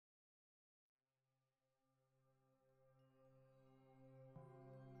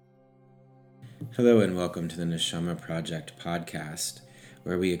Hello and welcome to the Neshama Project podcast,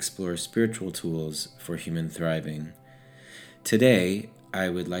 where we explore spiritual tools for human thriving. Today, I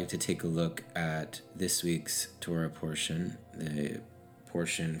would like to take a look at this week's Torah portion, the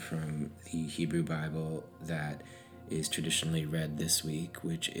portion from the Hebrew Bible that is traditionally read this week,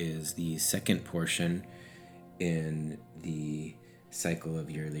 which is the second portion in the cycle of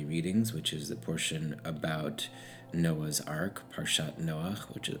yearly readings, which is the portion about Noah's Ark, Parshat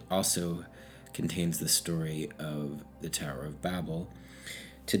Noach, which also contains the story of the Tower of Babel.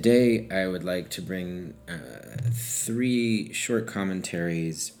 Today, I would like to bring three short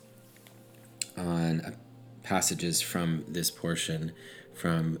commentaries on passages from this portion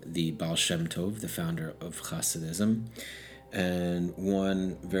from the Baal Shem Tov, the founder of Hasidism, and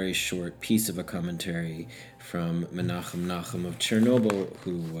one very short piece of a commentary from Menachem Nachum of Chernobyl,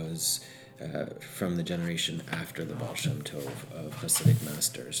 who was from the generation after the Baal Shem Tov of Hasidic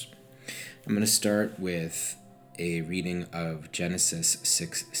masters. I'm going to start with a reading of Genesis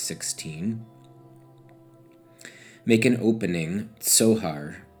 6:16. Make an opening,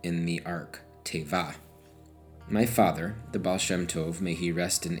 tzohar, in the ark, teva. My father, the Baal Shem Tov, may he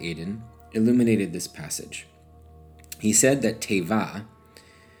rest in Eden, illuminated this passage. He said that teva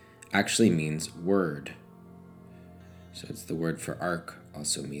actually means word. So it's the word for ark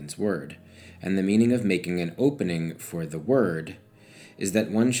also means word. And the meaning of making an opening for the word is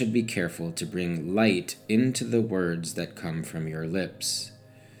that one should be careful to bring light into the words that come from your lips.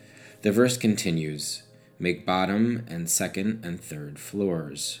 The verse continues, make bottom and second and third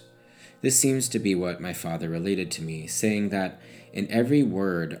floors. This seems to be what my father related to me, saying that in every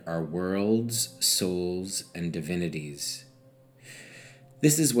word are worlds, souls, and divinities.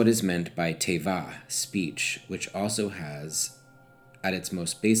 This is what is meant by teva, speech, which also has, at its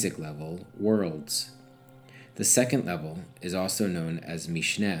most basic level, worlds. The second level is also known as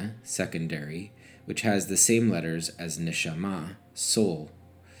Mishneh, secondary, which has the same letters as Neshama, soul.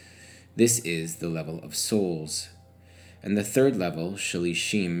 This is the level of souls. And the third level,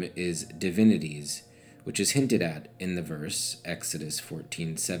 Shalishim, is divinities, which is hinted at in the verse, Exodus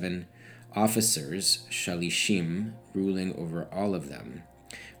 14:7, officers, Shalishim, ruling over all of them.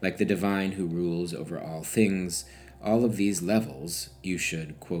 Like the divine who rules over all things, all of these levels you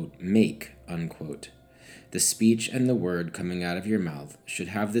should, quote, make, unquote. The speech and the word coming out of your mouth should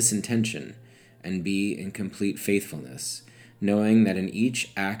have this intention and be in complete faithfulness, knowing that in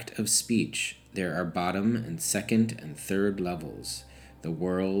each act of speech there are bottom and second and third levels, the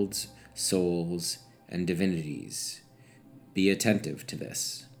worlds, souls, and divinities. Be attentive to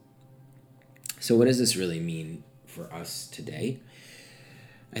this. So what does this really mean for us today?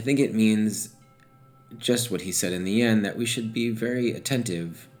 I think it means just what he said in the end, that we should be very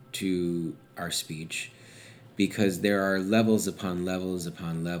attentive to our speech, because there are levels upon levels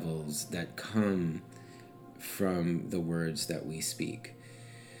upon levels that come from the words that we speak.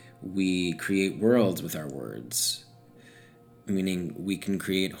 We create worlds with our words, meaning we can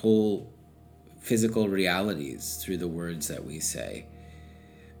create whole physical realities through the words that we say.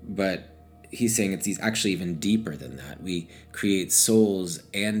 But he's saying it's actually even deeper than that. We create souls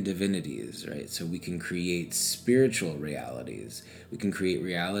and divinities, right? So we can create spiritual realities. We can create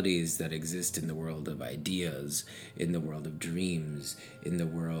realities that exist in the world of ideas, in the world of dreams, in the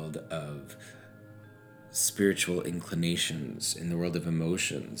world of spiritual inclinations, in the world of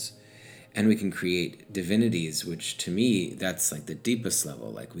emotions. And we can create divinities, which to me, that's like the deepest level.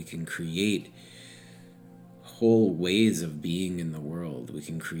 Like we can create whole ways of being in the world. We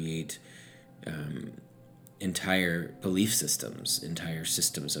can create entire belief systems, entire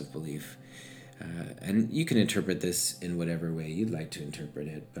systems of belief. And you can interpret this in whatever way you'd like to interpret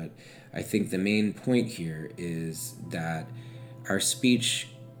it, but I think the main point here is that our speech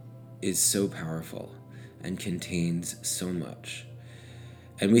is so powerful and contains so much.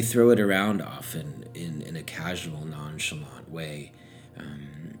 And we throw it around often in a casual, nonchalant way.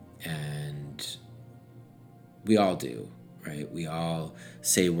 And we all do. Right? We all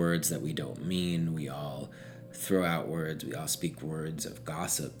say words that we don't mean. We all throw out words. We all speak words of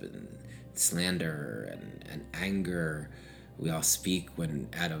gossip and slander and anger. We all speak when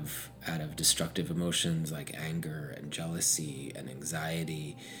out of destructive emotions like anger and jealousy and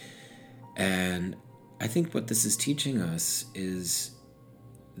anxiety. And I think what this is teaching us is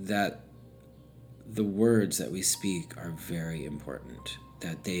that the words that we speak are very important,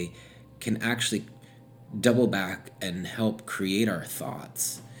 that they can actually double back and help create our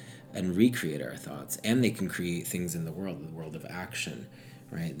thoughts and recreate our thoughts, and they can create things in the world of action,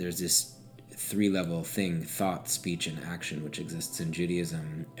 right? There's this three-level thing, thought, speech, and action, which exists in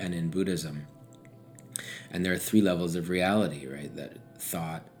Judaism and in Buddhism. And there are three levels of reality, right? That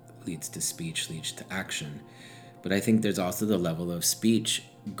thought, leads to speech, leads to action. But I think there's also the level of speech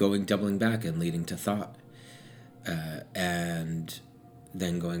doubling back and leading to thought, and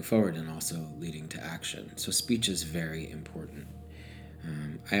then going forward and also leading to action. So speech is very important.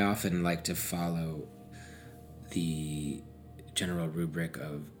 I often like to follow the general rubric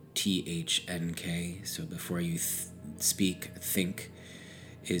of THNK. So before you speak, think.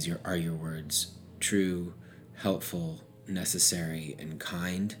 Are your words true, helpful, necessary, and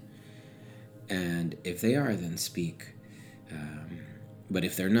kind? And if they are, then speak. But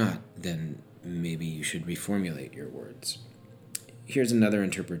if they're not, then maybe you should reformulate your words. Here's another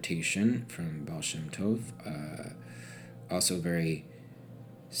interpretation from Baal Shem Tov, also very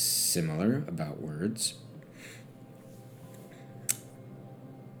similar about words.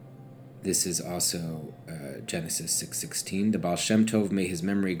 This is also Genesis 6:16. The Baal Shem Tov, may his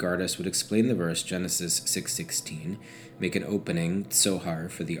memory guard us, would explain the verse Genesis 6:16, make an opening,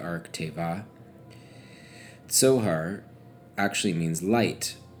 tzohar, for the ark, teva. Tzohar actually means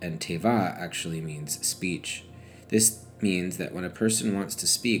light, and teva actually means speech. This means that when a person wants to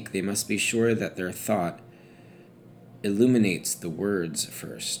speak, they must be sure that their thought illuminates the words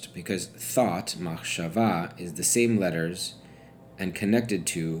first, because thought, machshava, is the same letters and connected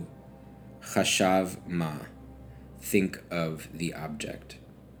to chashav ma, think of the object.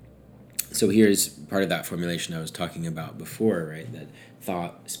 So here's part of that formulation I was talking about before, right? That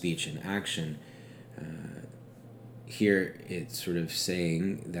thought, speech, and action. Here it's sort of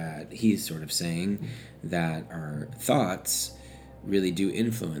saying that he's sort of saying that our thoughts really do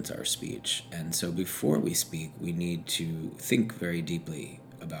influence our speech. And so before we speak, we need to think very deeply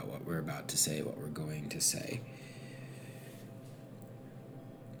about what we're about to say, what we're going to say.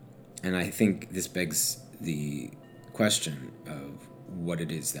 And I think this begs the question of what it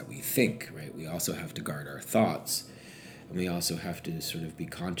is that we think, right? We also have to guard our thoughts, and we also have to sort of be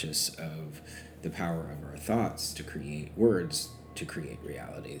conscious of the power of our thoughts to create words, to create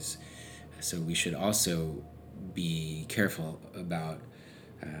realities. So we should also be careful about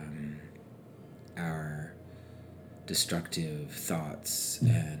our destructive thoughts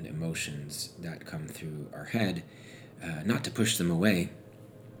and emotions that come through our head, not to push them away,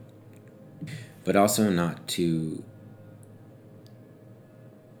 but also not to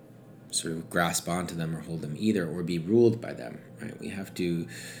sort of grasp onto them or hold them either, or be ruled by them, right? We have to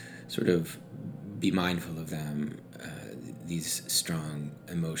sort of be mindful of them, these strong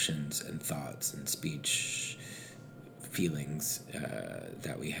emotions and thoughts and speech, feelings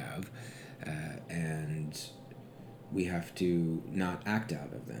that we have, and we have to not act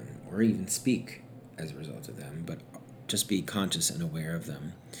out of them or even speak as a result of them, but just be conscious and aware of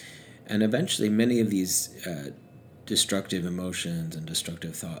them. And eventually many of these destructive emotions and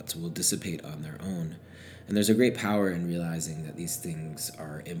destructive thoughts will dissipate on their own. And there's a great power in realizing that these things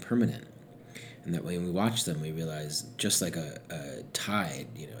are impermanent, and that when we watch them, we realize, just like a tide,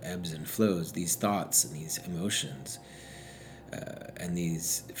 ebbs and flows, these thoughts and these emotions and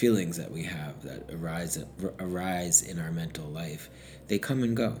these feelings that we have that arise in our mental life, they come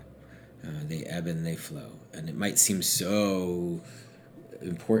and go. They ebb and they flow. And it might seem so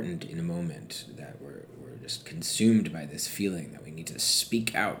important in a moment that we're just consumed by this feeling that we need to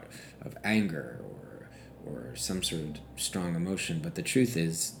speak out of anger or some sort of strong emotion, but the truth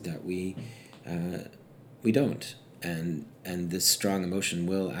is that we don't, and this strong emotion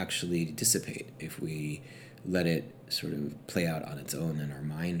will actually dissipate if we let it sort of play out on its own and are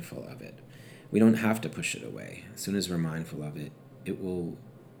mindful of it. We don't have to push it away. As soon as we're mindful of it, it will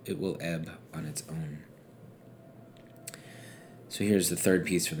ebb on its own. So here's the third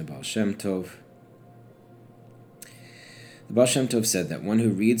piece from the Baal Shem Tov. The Baal Shem Tov said that one who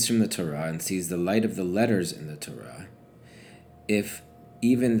reads from the Torah and sees the light of the letters in the Torah, if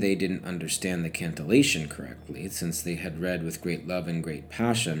even they didn't understand the cantillation correctly, since they had read with great love and great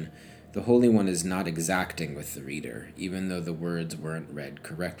passion, the Holy One is not exacting with the reader, even though the words weren't read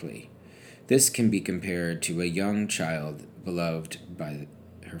correctly. This can be compared to a young child beloved by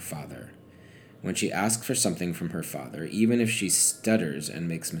her father. When she asks for something from her father, even if she stutters and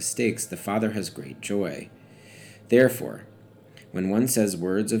makes mistakes, the father has great joy. Therefore, when one says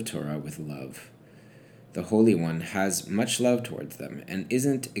words of Torah with love, the Holy One has much love towards them and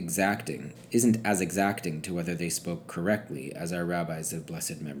isn't as exacting to whether they spoke correctly, as our rabbis of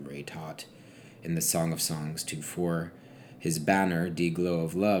blessed memory taught in the Song of Songs 2:4. His banner, D-glow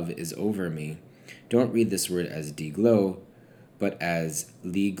of love, is over me. Don't read this word as D-glow, but as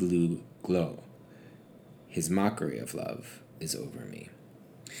Li-glu glow. His mockery of love is over me.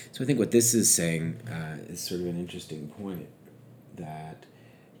 So I think what this is saying is sort of an interesting point, that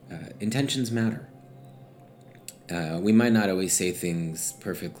intentions matter. We might not always say things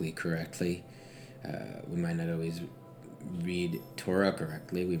perfectly correctly. We might not always read Torah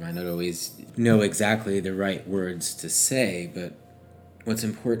correctly. We might not always know exactly the right words to say, but what's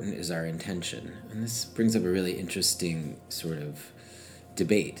important is our intention. And this brings up a really interesting sort of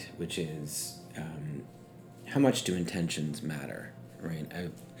debate, which is how much do intentions matter, right?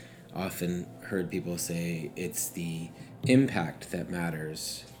 I've often heard people say it's the impact that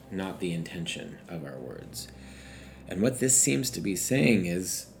matters, not the intention of our words. And what this seems to be saying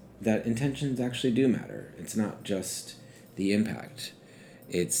is that intentions actually do matter. It's not just the impact,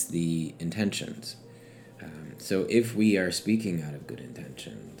 it's the intentions. So if we are speaking out of good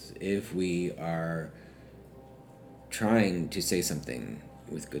intentions, if we are trying to say something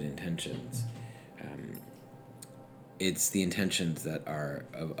with good intentions, it's the intentions that are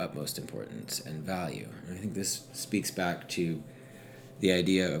of utmost importance and value. And I think this speaks back to the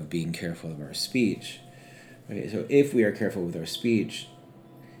idea of being careful of our speech. Right? So if we are careful with our speech,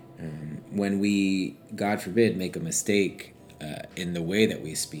 when we, God forbid, make a mistake in the way that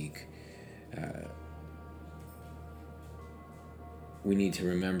we speak, we need to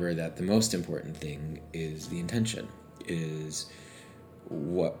remember that the most important thing is the intention, is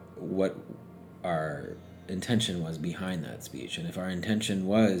what our intention was behind that speech. And if our intention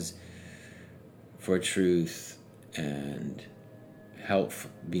was for truth and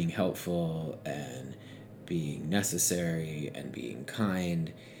being helpful and being necessary and being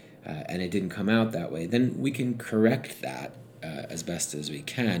kind, and it didn't come out that way, then we can correct that as best as we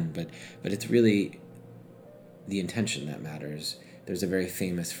can. But it's really the intention that matters. There's a very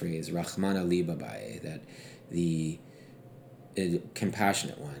famous phrase, Rachmana libabai, that the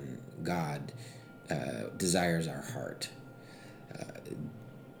compassionate one, God, desires our heart.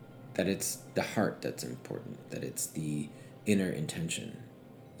 That it's the heart that's important, that it's the inner intention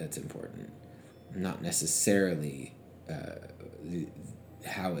that's important, not necessarily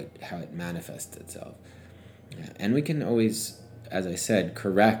how it manifests itself. And we can always, as I said,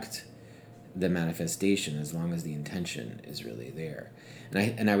 correct the manifestation as long as the intention is really there.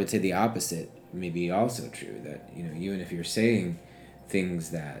 And I would say the opposite may be also true, that even if you're saying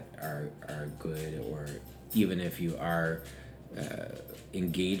things that are good, or even if you are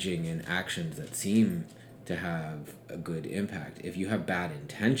engaging in actions that seem to have a good impact, if you have bad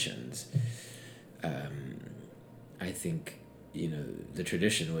intentions, I think the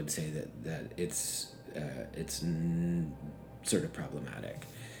tradition would say that it's sort of problematic.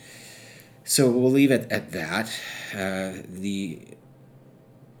 So we'll leave it at that. The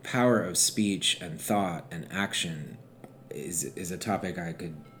power of speech and thought and action is a topic I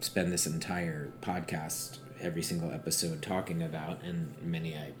could spend this entire podcast, every single episode, talking about, and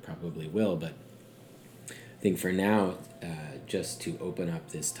many I probably will, but I think for now, just to open up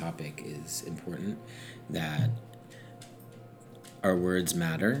this topic is important, that our words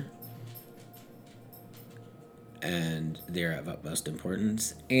matter, and they're of utmost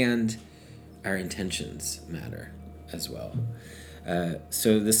importance, and our intentions matter as well.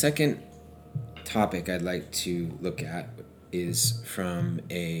 So the second topic I'd like to look at is from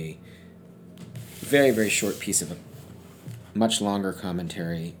a very, very short piece of a much longer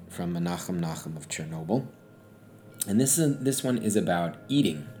commentary from Menachem Nachum of Chernobyl. And this one is about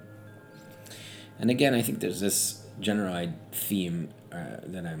eating. And again, I think there's this general theme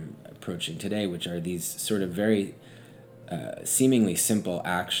that I'm approaching today, which are these sort of very seemingly simple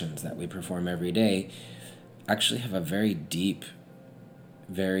actions that we perform every day actually have a very deep,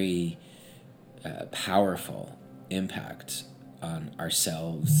 very powerful impact on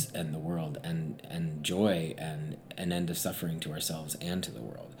ourselves and the world, and joy and an end of suffering to ourselves and to the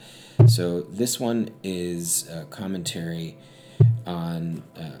world. So this one is a commentary on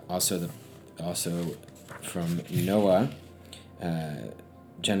also from Noah,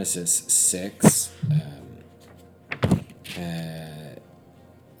 Genesis 6.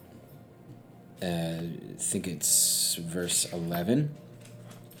 I think it's verse 11.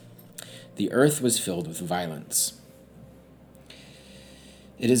 The earth was filled with violence.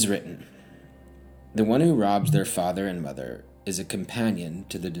 It is written, "The one who robs their father and mother is a companion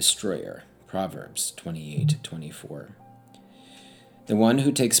to the destroyer." Proverbs 28:24. The one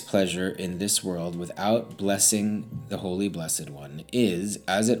who takes pleasure in this world without blessing the Holy Blessed One is,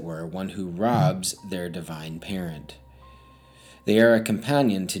 as it were, one who robs their divine parent. They are a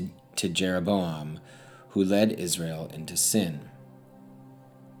companion to Jeroboam, who led Israel into sin.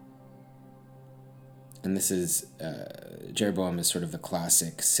 And this is, Jeroboam is sort of the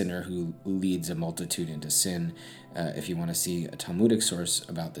classic sinner who leads a multitude into sin. If you want to see a Talmudic source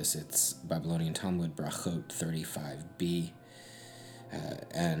about this, it's Babylonian Talmud, Brachot 35b.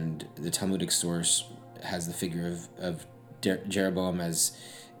 And the Talmudic source has the figure of Jeroboam as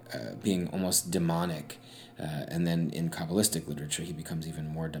being almost demonic. And then in Kabbalistic literature, he becomes even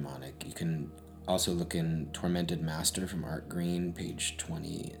more demonic. You can also look in Tormented Master from Art Green, page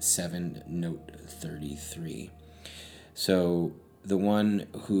 27, note 33. So the one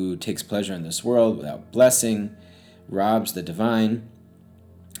who takes pleasure in this world without blessing robs the divine.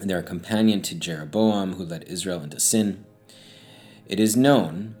 They're a companion to Jeroboam, who led Israel into sin. It is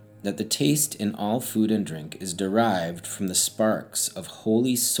known that the taste in all food and drink is derived from the sparks of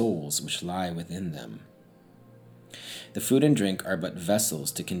holy souls which lie within them. The food and drink are but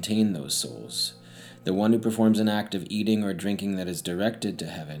vessels to contain those souls. The one who performs an act of eating or drinking that is directed to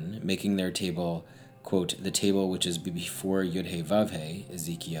heaven, making their table, quote, the table which is before Yud-He-Vav-He,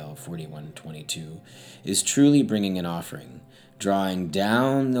 Ezekiel 41:22, is truly bringing an offering, drawing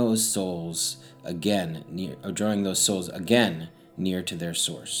those souls again near to their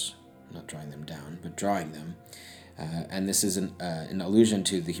source. Not drawing them down, but drawing them. And this is an allusion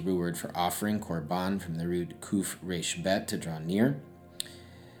to the Hebrew word for offering, korban, from the root kuf resh bet, to draw near.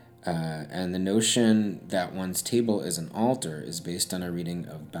 And the notion that one's table is an altar is based on a reading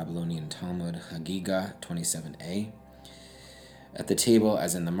of Babylonian Talmud Hagiga 27a. At the table,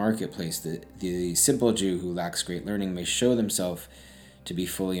 as in the marketplace, the simple Jew who lacks great learning may show themselves to be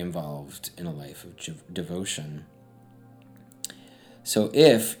fully involved in a life of devotion. So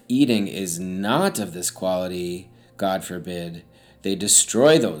if eating is not of this quality, God forbid, they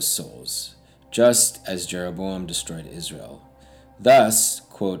destroy those souls, just as Jeroboam destroyed Israel. Thus,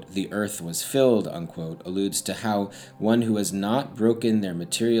 quote, the earth was filled, unquote, alludes to how one who has not broken their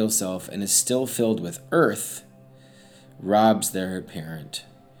material self and is still filled with earth robs their parent.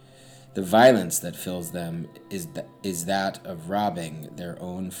 The violence that fills them is that of robbing their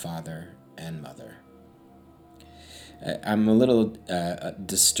own father and mother. I'm a little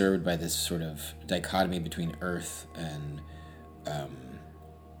disturbed by this sort of dichotomy between earth and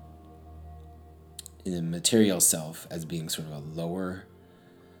the material self as being sort of a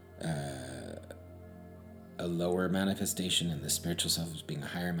lower manifestation, and the spiritual self as being a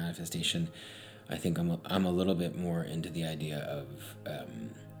higher manifestation. I think I'm a little bit more into the idea of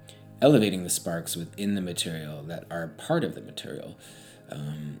elevating the sparks within the material that are part of the material,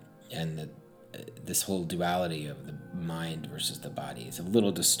 and that this whole duality of the mind versus the body is a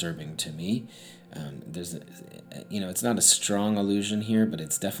little disturbing to me. It's not a strong allusion here, but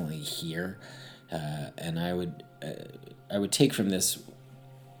it's definitely here, and I would take from this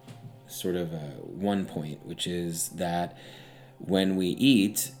sort of one point, which is that when we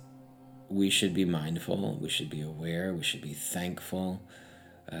eat, we should be mindful, we should be aware, we should be thankful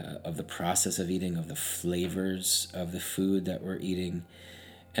of the process of eating, of the flavors of the food that we're eating,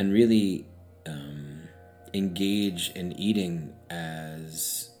 and really engage in eating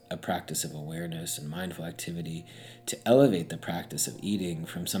as a practice of awareness and mindful activity to elevate the practice of eating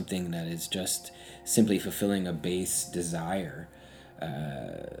from something that is just simply fulfilling a base desire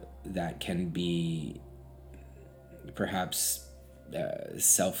that can be perhaps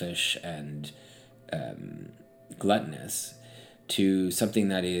selfish and gluttonous, to something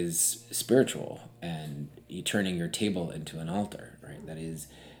that is spiritual, and you turning your table into an altar, right? That is,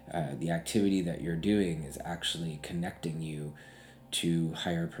 the activity that you're doing is actually connecting you to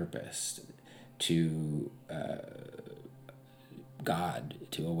higher purpose, to God,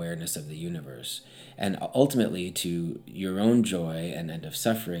 to awareness of the universe, and ultimately to your own joy and end of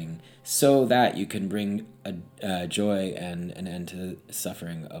suffering, so that you can bring a joy and an end to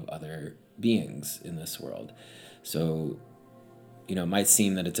suffering of other beings in this world. So, it might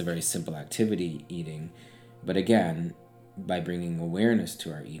seem that it's a very simple activity, eating, but again, by bringing awareness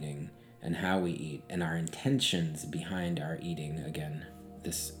to our eating and how we eat and our intentions behind our eating, again,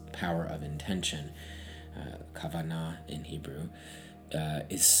 this power of intention, kavanah in Hebrew,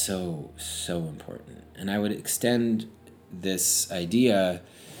 is so, so important. And I would extend this idea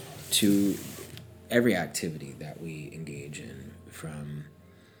to every activity that we engage in, from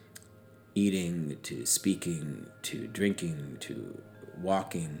eating to speaking to drinking to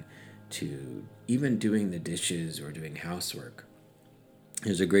walking to even doing the dishes or doing housework.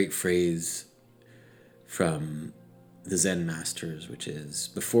 There's a great phrase from the Zen masters, which is,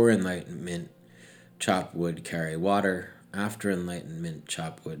 before enlightenment, chop wood, carry water. After enlightenment,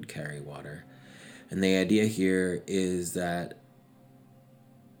 chop wood, carry water. And the idea here is that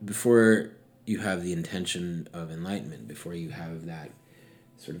before you have the intention of enlightenment, before you have that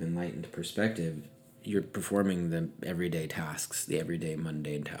sort of enlightened perspective, you're performing the everyday tasks, the everyday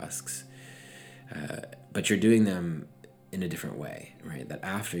mundane tasks, but you're doing them in a different way, right? That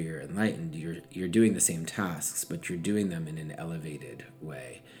after you're enlightened, you're doing the same tasks, but you're doing them in an elevated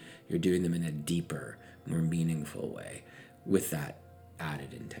way. You're doing them in a deeper more meaningful way with that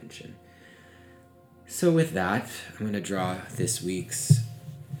added intention. So with that, I'm going to draw this week's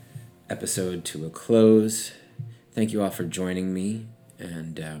episode to a close. Thank you all for joining me,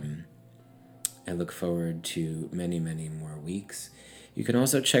 and I look forward to many, many more weeks. You can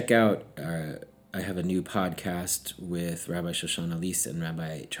also check out, I have a new podcast with Rabbi Shoshana Leis and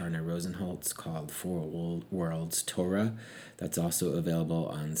Rabbi Charner Rosenholtz called Four Worlds Torah. That's also available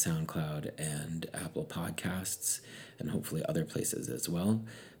on SoundCloud and Apple Podcasts, and hopefully other places as well.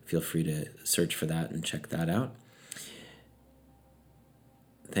 Feel free to search for that and check that out.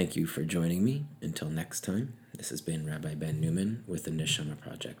 Thank you for joining me. Until next time, this has been Rabbi Ben Newman with the Neshama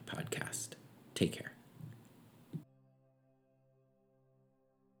Project podcast. Take care.